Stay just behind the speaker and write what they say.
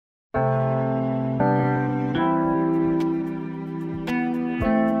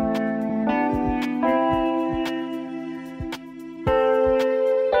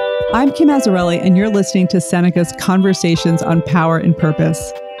I'm Kim Azzarelli, and you're listening to Seneca's Conversations on Power and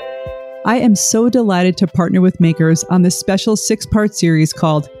Purpose. I am so delighted to partner with Makers on this special 6-part series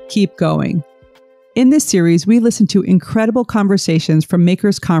called Keep Going. In this series, we listen to incredible conversations from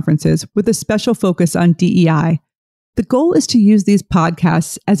Makers conferences with a special focus on DEI. The goal is to use these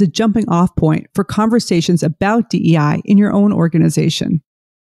podcasts as a jumping off point for conversations about DEI in your own organization.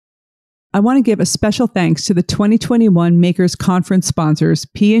 I want to give a special thanks to the 2021 Makers Conference sponsors,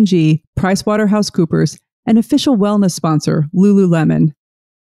 P&G, PricewaterhouseCoopers, and official wellness sponsor, Lululemon.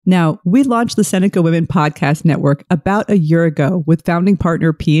 Now, we launched the Seneca Women Podcast Network about a year ago with founding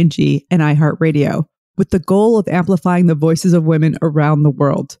partner P&G and iHeartRadio, with the goal of amplifying the voices of women around the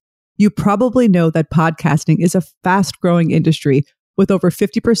world. You probably know that podcasting is a fast-growing industry, with over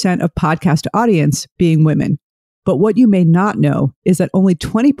 50% of podcast audience being women. But what you may not know is that only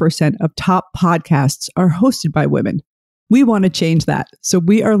 20% of top podcasts are hosted by women. We want to change that, so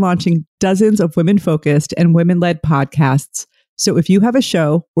we are launching dozens of women-focused and women-led podcasts. So if you have a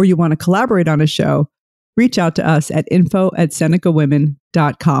show or you want to collaborate on a show, reach out to us at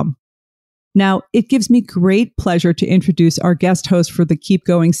info@senecawomen.com. Now, it gives me great pleasure to introduce our guest host for the Keep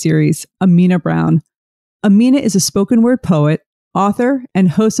Going series, Amina Brown. Amina is a spoken word poet, author, and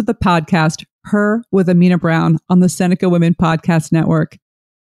host of the podcast, Her with Amina Brown, on the Seneca Women Podcast Network.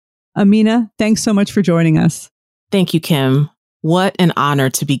 Amina, thanks so much for joining us. Thank you, Kim. What an honor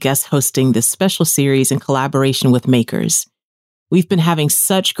to be guest hosting this special series in collaboration with Makers. We've been having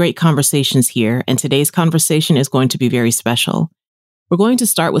such great conversations here, and today's conversation is going to be very special. We're going to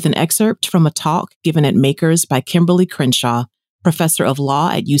start with an excerpt from a talk given at Makers by Kimberly Crenshaw, professor of law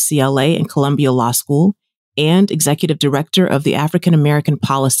at UCLA and Columbia Law School, and executive director of the African American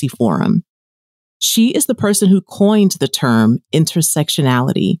Policy Forum. She is the person who coined the term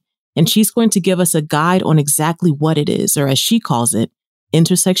intersectionality, and she's going to give us a guide on exactly what it is, or as she calls it,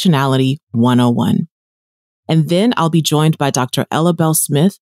 Intersectionality 101. And then I'll be joined by Dr. Ella Bell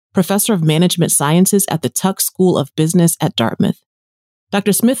Smith, professor of management sciences at the Tuck School of Business at Dartmouth.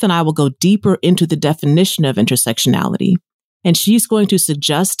 Dr. Smith and I will go deeper into the definition of intersectionality, and she's going to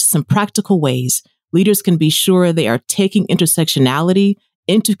suggest some practical ways leaders can be sure they are taking intersectionality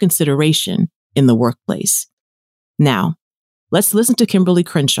into consideration in the workplace. Now, let's listen to Kimberly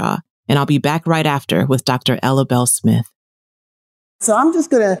Crenshaw, and I'll be back right after with Dr. Ella Bell Smith. So I'm just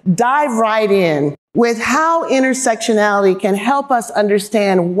going to dive right in with how intersectionality can help us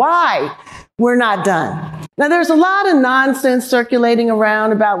understand why we're not done. Now, there's a lot of nonsense circulating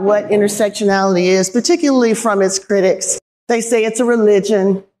around about what intersectionality is, particularly from its critics. They say it's a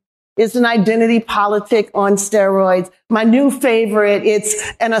religion. It's an identity politic on steroids. My new favorite, it's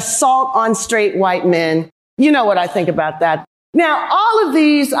an assault on straight white men. You know what I think about that. Now, all of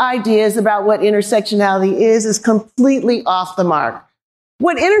these ideas about what intersectionality is completely off the mark.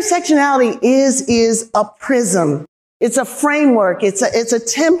 What intersectionality is a prism. It's a framework. It's a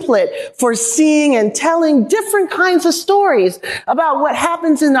template for seeing and telling different kinds of stories about what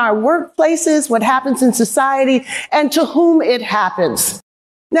happens in our workplaces, what happens in society, and to whom it happens.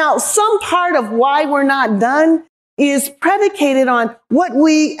 Now, some part of why we're not done is predicated on what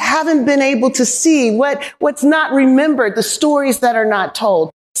we haven't been able to see, what's not remembered, the stories that are not told.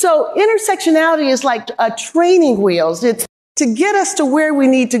 So intersectionality is like a training wheels. It's to get us to where we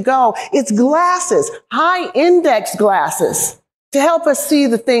need to go. It's glasses, high index glasses, to help us see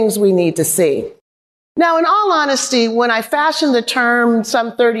the things we need to see. Now, in all honesty, when I fashioned the term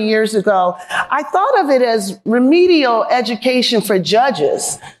some 30 years ago, I thought of it as remedial education for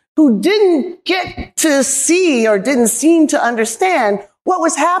judges who didn't get to see or didn't seem to understand what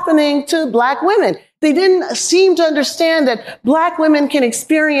was happening to Black women. They didn't seem to understand that Black women can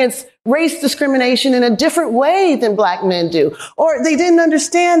experience race discrimination in a different way than Black men do. Or they didn't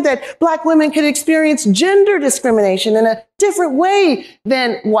understand that Black women could experience gender discrimination in a different way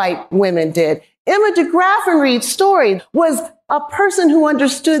than white women did. Emma de Graffenried's story was a person who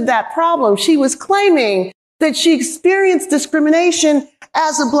understood that problem. She was claiming that she experienced discrimination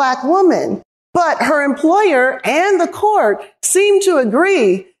as a Black woman, but her employer and the court seemed to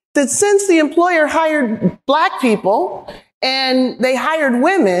agree that since the employer hired Black people and they hired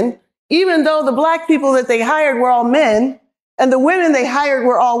women, even though the Black people that they hired were all men and the women they hired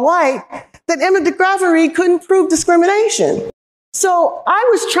were all white, that Emma de Graffenried couldn't prove discrimination. So I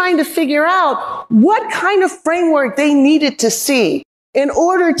was trying to figure out what kind of framework they needed to see in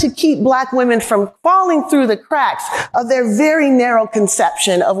order to keep Black women from falling through the cracks of their very narrow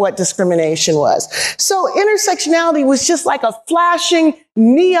conception of what discrimination was. So intersectionality was just like a flashing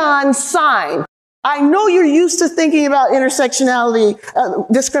neon sign. I know you're used to thinking about intersectionality,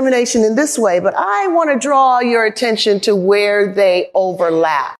 discrimination in this way, but I want to draw your attention to where they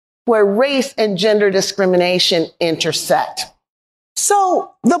overlap. where race and gender discrimination intersect.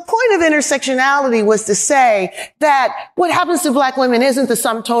 So the point of intersectionality was to say that what happens to Black women isn't the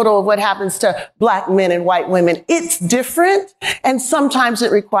sum total of what happens to Black men and white women. It's different, and sometimes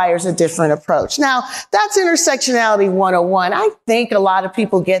it requires a different approach. Now, that's intersectionality 101. I think a lot of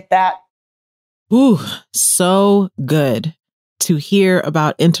people get that. Ooh, so good to hear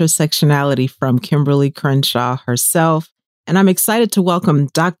about intersectionality from Kimberly Crenshaw herself. And I'm excited to welcome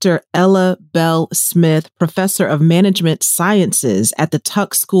Dr. Ella Bell Smith, Professor of Management Sciences at the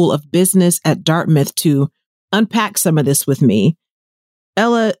Tuck School of Business at Dartmouth, to unpack some of this with me.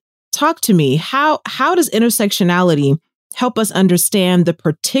 Ella, talk to me. How does intersectionality help us understand the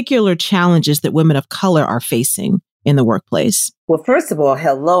particular challenges that women of color are facing in the workplace? Well, first of all,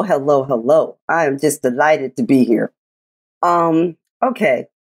 hello, hello, hello. I am just delighted to be here. Okay.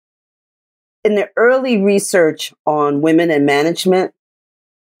 In the early research on women in management,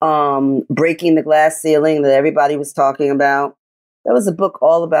 breaking the glass ceiling that everybody was talking about, there was a book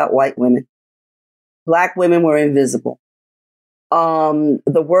all about white women. Black women were invisible.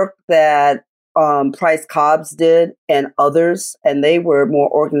 The work that Price Cobbs did and others, and they were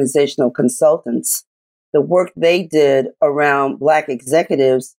more organizational consultants, the work they did around Black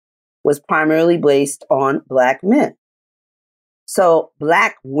executives was primarily based on Black men. So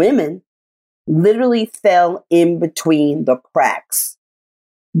Black women literally fell in between the cracks.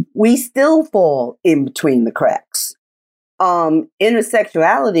 We still fall in between the cracks.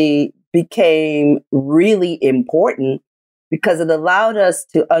 Intersectionality became really important because it allowed us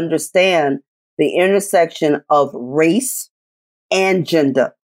to understand the intersection of race and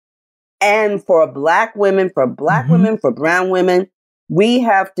gender. And for Black women, for women, for brown women, we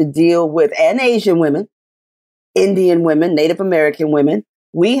have to deal with, and Asian women, Indian women, Native American women,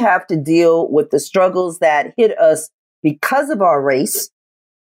 we have to deal with the struggles that hit us because of our race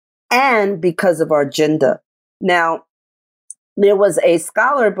and because of our gender. Now, there was a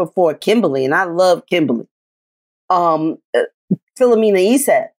scholar before Kimberly, and I love Kimberly, Philomena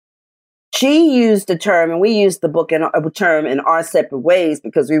Esad. She used the term, and we used the book and a term in our separate ways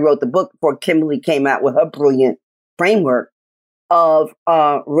because we wrote the book before Kimberly came out with her brilliant framework of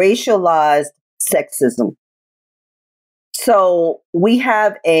racialized sexism. So we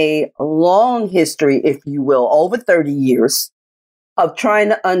have a long history, if you will, over 30 years of trying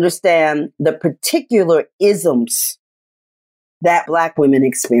to understand the particular isms that Black women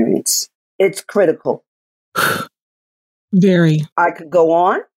experience. It's critical. Very. I could go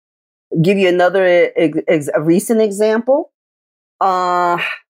on, give you another a recent example. I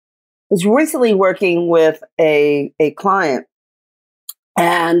was recently working with a client,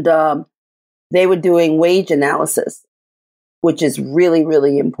 and they were doing wage analysis, which is really,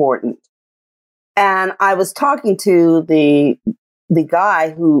 really important. And I was talking to the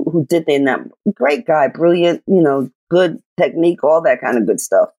guy who did the number. Great guy, brilliant, good technique, all that kind of good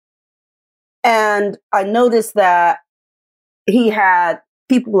stuff. And I noticed that he had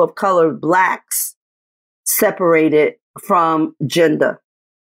people of color, Blacks, separated from gender.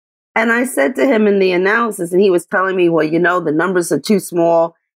 And I said to him in the analysis, and he was telling me, well, the numbers are too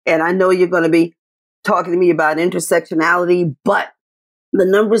small, and I know you're going to be talking to me about intersectionality, but the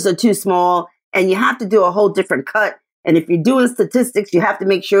numbers are too small and you have to do a whole different cut. And if you're doing statistics, you have to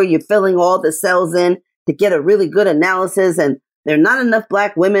make sure you're filling all the cells in to get a really good analysis. And there are not enough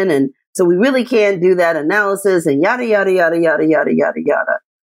Black women. And so we really can't do that analysis and yada, yada, yada, yada, yada, yada,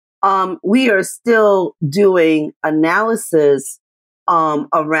 yada. We are still doing analysis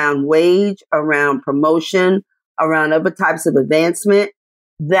around wage, around promotion, around other types of advancement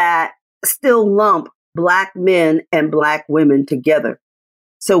that still lump Black men and Black women together.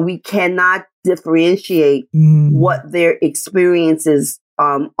 So we cannot differentiate what their experiences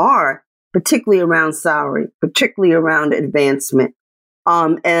are, particularly around salary, particularly around advancement.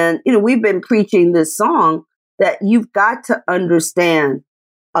 And we've been preaching this song that you've got to understand,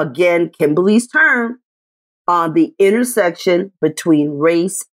 again, Kimberly's term, the intersection between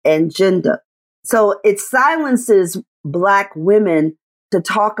race and gender. So it silences Black women to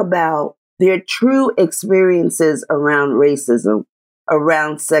talk about their true experiences around racism,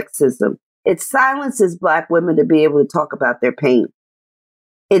 around sexism. It silences Black women to be able to talk about their pain.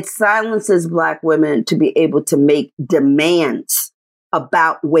 It silences Black women to be able to make demands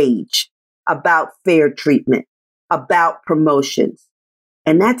about wage, about fair treatment, about promotions.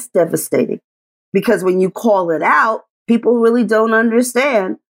 And that's devastating because when you call it out, people really don't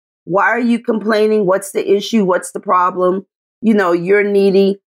understand. Why are you complaining? What's the issue? What's the problem? You're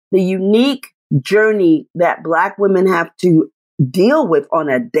needy. The unique journey that Black women have to deal with on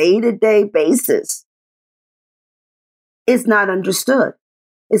a day-to-day basis is not understood.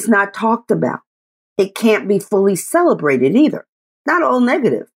 It's not talked about. It can't be fully celebrated either. Not all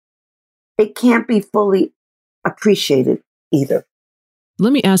negative. It can't be fully appreciated either.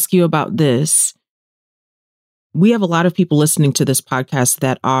 Let me ask you about this. We have a lot of people listening to this podcast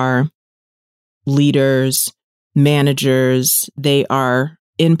that are leaders, managers. They are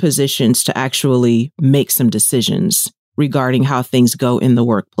in positions to actually make some decisions regarding how things go in the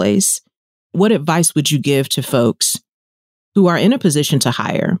workplace. What advice would you give to folks who are in a position to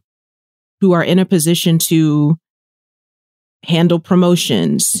hire, who are in a position to handle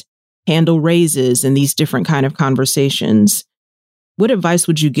promotions, handle raises, and these different kind of conversations? What advice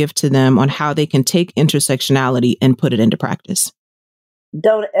would you give to them on how they can take intersectionality and put it into practice?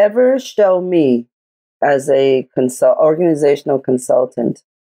 Don't ever show me as a organizational consultant,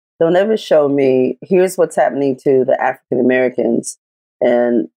 don't ever show me, here's what's happening to the African Americans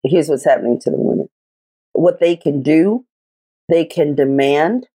and here's what's happening to the women. What they can do, they can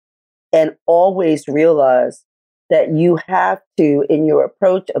demand, and always realize that you have to, in your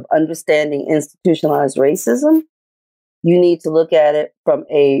approach of understanding institutionalized racism, you need to look at it from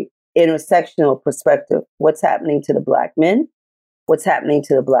a intersectional perspective. What's happening to the Black men? What's happening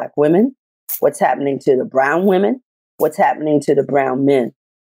to the Black women? What's happening to the brown women? What's happening to the brown men?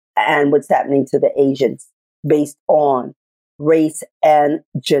 And what's happening to the Asians based on race and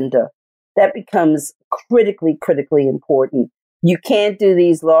gender? That becomes critically important. You can't do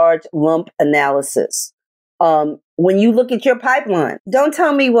these large lump analysis. When you look at your pipeline, don't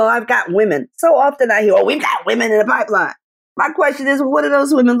tell me, well, I've got women. So often I hear, oh, we've got women in the pipeline. My question is, what do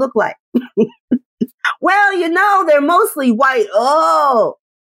those women look like? Well, they're mostly white. Oh,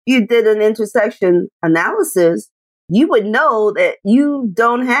 you did an intersection analysis. You would know that you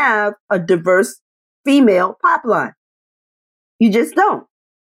don't have a diverse female pipeline. You just don't.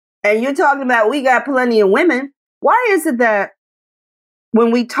 And you're talking about, we got plenty of women. Why is it that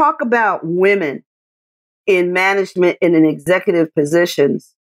when we talk about women in management and in executive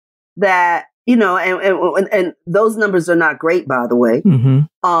positions, that, and those numbers are not great, by the way.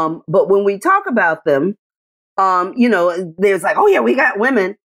 Mm-hmm. But when we talk about them, there's like, oh yeah, we got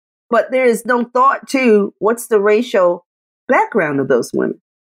women, but there is no thought to what's the racial background of those women.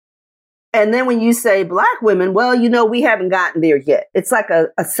 And then when you say Black women, well, we haven't gotten there yet. It's like a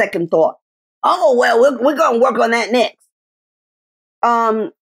second thought. Oh, well, we're going to work on that next.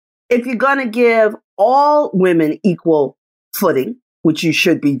 If you're going to give all women equal footing, which you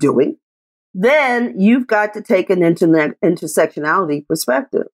should be doing, then you've got to take an intersectionality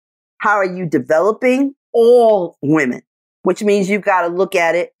perspective. How are you developing all women? Which means you've got to look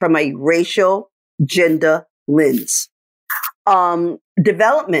at it from a racial gender lens.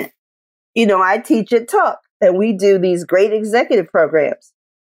 Development. I teach at Tuck, and we do these great executive programs.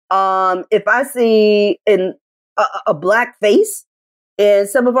 If I see a Black face in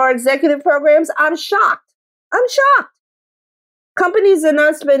some of our executive programs, I'm shocked. Companies are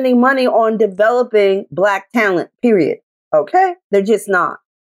not spending money on developing Black talent, period. Okay? They're just not.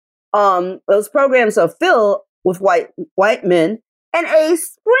 Those programs are filled with white men and a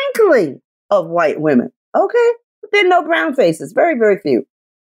sprinkling of white women. Okay? But there are no brown faces. Very, very few.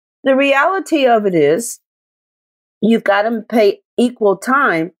 The reality of it is you've got to pay equal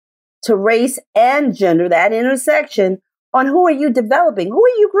time to race and gender, that intersection, on who are you developing? Who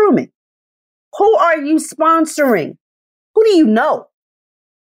are you grooming? Who are you sponsoring? Who do you know?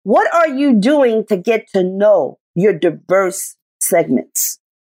 What are you doing to get to know your diverse segments?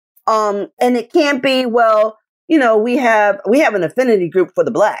 And it can't be, well, we have an affinity group for the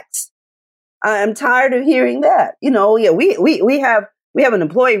Blacks. I'm tired of hearing that. We have an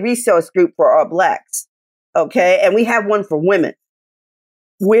employee resource group for our Blacks. Okay. And we have one for women.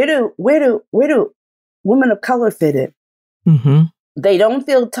 Where do women of color fit in? Mm-hmm. They don't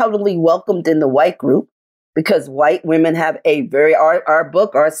feel totally welcomed in the white group because white women have our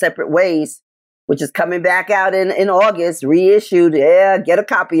book, Our Separate Ways, which is coming back out in August, reissued. Yeah, get a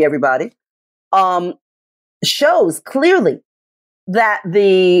copy, everybody. Shows clearly that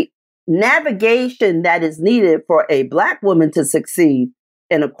the navigation that is needed for a Black woman to succeed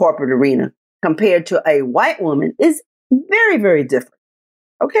in a corporate arena compared to a white woman is very, very different.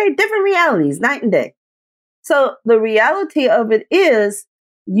 Okay, different realities, night and day. So the reality of it is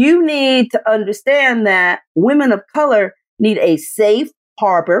you need to understand that women of color need a safe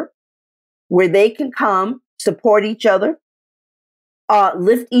harbor where they can come, support each other,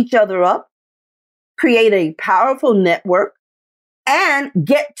 lift each other up, create a powerful network, and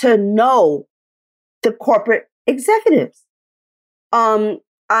get to know the corporate executives.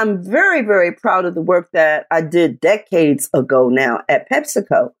 I'm very, very proud of the work that I did decades ago now at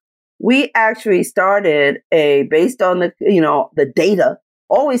PepsiCo. We actually started based on the data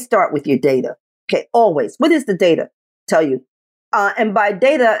Always start with your data. Okay, always. What is the data? Tell you. And by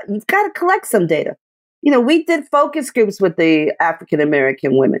data, you've got to collect some data. You know, we did focus groups with the African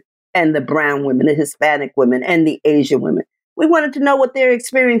American women and the brown women, the Hispanic women, and the Asian women. We wanted to know what their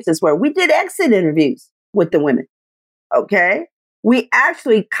experiences were. We did exit interviews with the women. Okay. We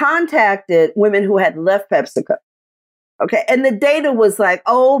actually contacted women who had left PepsiCo. Okay. And the data was like,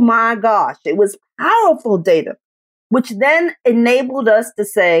 oh my gosh, it was powerful data, which then enabled us to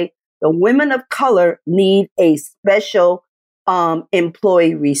say the women of color need a special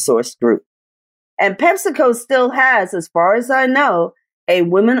employee resource group. And PepsiCo still has, as far as I know, a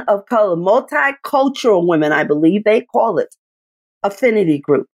women of color, multicultural women, I believe they call it, affinity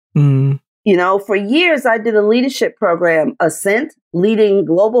group. Mm. You know, for years, I did a leadership program, Ascent, leading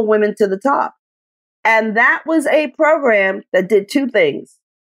global women to the top. And that was a program that did two things.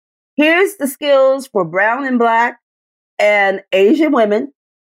 Here's the skills for brown and black and Asian women,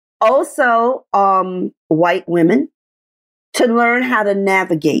 also white women, to learn how to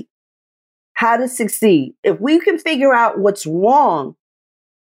navigate, how to succeed. If we can figure out what's wrong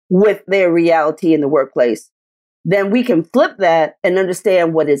with their reality in the workplace, then we can flip that and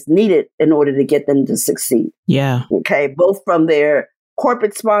understand what is needed in order to get them to succeed. Yeah. Okay. Both from their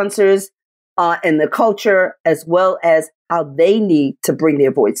corporate sponsors and the culture, as well as how they need to bring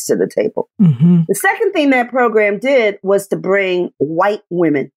their voice to the table. Mm-hmm. The second thing that program did was to bring white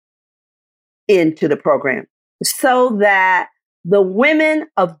women into the program so that the women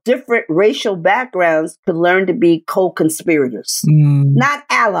of different racial backgrounds could learn to be co-conspirators, not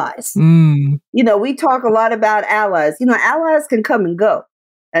allies. You know, we talk a lot about allies. You know, allies can come and go.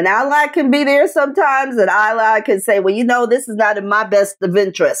 An ally can be there sometimes. An ally can say, well, you know, this is not in my best of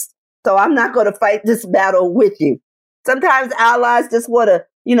interest, so I'm not going to fight this battle with you. Sometimes allies just want to,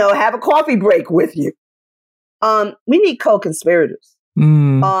 you know, have a coffee break with you. We need co-conspirators.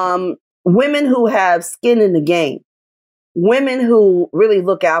 Women who have skin in the game. Women who really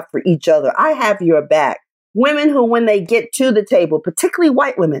look out for each other. I have your back. Women who, when they get to the table, particularly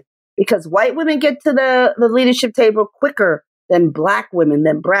white women, because white women get to the leadership table quicker than black women,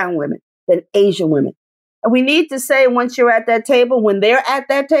 than brown women, than Asian women. And we need to say, once you're at that table, when they're at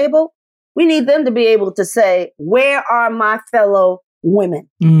that table, we need them to be able to say, where are my fellow women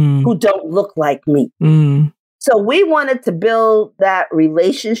who don't look like me? So we wanted to build that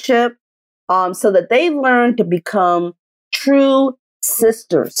relationship so that they learn to become true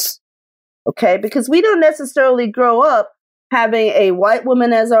sisters, okay? Because we don't necessarily grow up having a white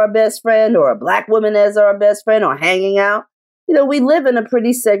woman as our best friend or a black woman as our best friend or hanging out. You know, we live in a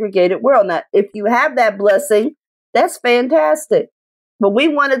pretty segregated world. Now, if you have that blessing, that's fantastic. But we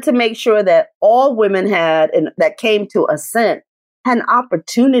wanted to make sure that all women had, and that came to Ascent, had an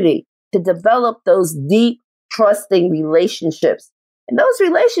opportunity to develop those deep, trusting relationships. And those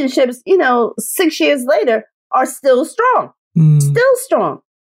relationships, you know, 6 years later, are still strong, still strong.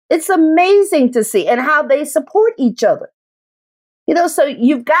 It's amazing to see and how they support each other. You know, so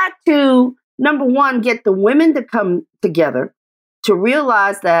you've got to, number one, get the women to come together to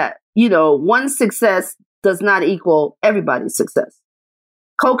realize that, you know, one success does not equal everybody's success.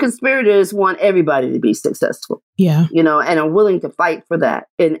 Co-conspirators want everybody to be successful. Yeah. You know, and are willing to fight for that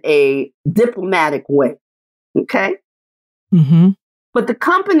in a diplomatic way. Okay. But the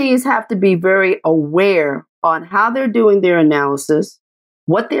companies have to be very aware on how they're doing their analysis,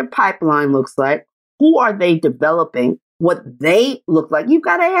 what their pipeline looks like, who are they developing, what they look like. You've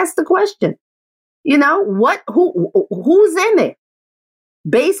got to ask the question, you know, who's in there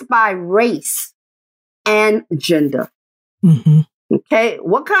based by race and gender. Okay.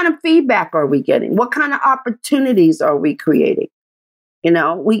 What kind of feedback are we getting? What kind of opportunities are we creating? You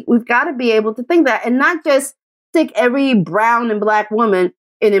know, we've got to be able to think that and not just stick every brown and black woman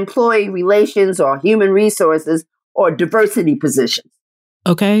in employee relations or human resources or diversity positions.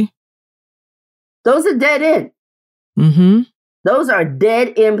 Okay. Those are dead end. Those are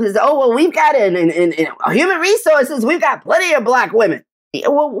dead end positions. Oh, well, we've got in human resources, we've got plenty of black women.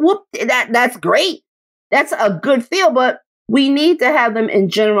 Well, that's great. That's a good feel, but we need to have them in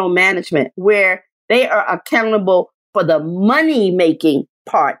general management where they are accountable for the money-making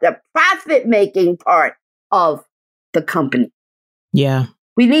part, the profit-making part of the company. Yeah.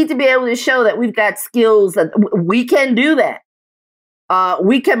 We need to be able to show that we've got skills that we can do that.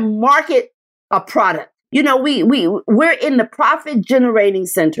 We can market a product. You know, we're in the profit generating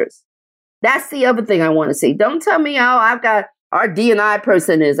centers. That's the other thing I want to see. Don't tell me, I've got our D&I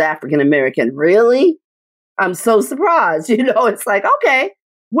person is African American. Really? I'm so surprised. You know, it's like, okay,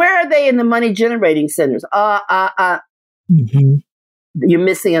 where are they in the money generating centers? You're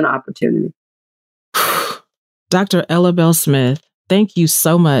missing an opportunity. Dr. Ella Bell Smith, thank you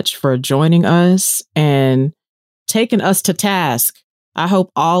so much for joining us and taking us to task. I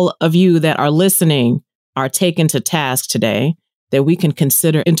hope all of you that are listening are taken to task today, that we can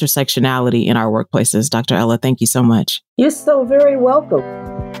consider intersectionality in our workplaces. Dr. Ella, thank you so much. You're so very welcome.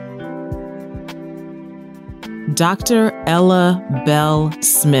 Dr. Ella Bell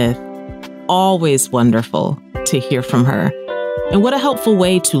Smith, always wonderful to hear from her. And what a helpful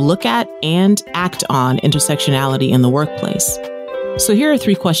way to look at and act on intersectionality in the workplace. So here are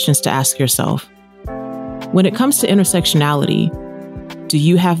 3 questions to ask yourself. When it comes to intersectionality, do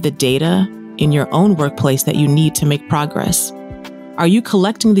you have the data in your own workplace that you need to make progress? Are you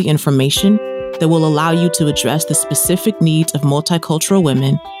collecting the information that will allow you to address the specific needs of multicultural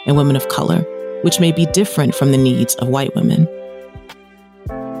women and women of color, which may be different from the needs of white women?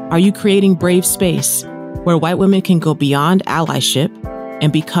 Are you creating brave space where white women can go beyond allyship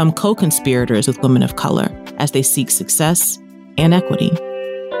and become co-conspirators with women of color as they seek success and equity?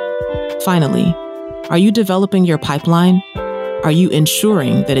 Finally, are you developing your pipeline? Are you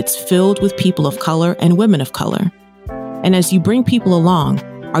ensuring that it's filled with people of color and women of color? And as you bring people along,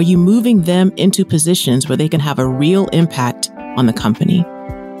 are you moving them into positions where they can have a real impact on the company?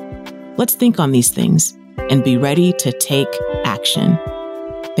 Let's think on these things and be ready to take action.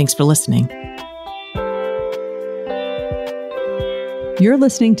 Thanks for listening. You're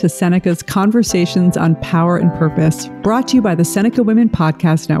listening to Seneca's Conversations on Power and Purpose, brought to you by the Seneca Women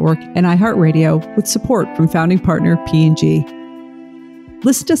Podcast Network and iHeartRadio with support from founding partner P&G.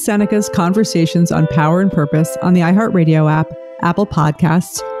 Listen to Seneca's Conversations on Power and Purpose on the iHeartRadio app, Apple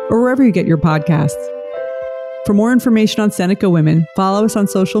Podcasts, or wherever you get your podcasts. For more information on Seneca Women, follow us on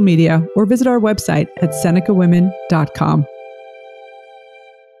social media or visit our website at senecawomen.com.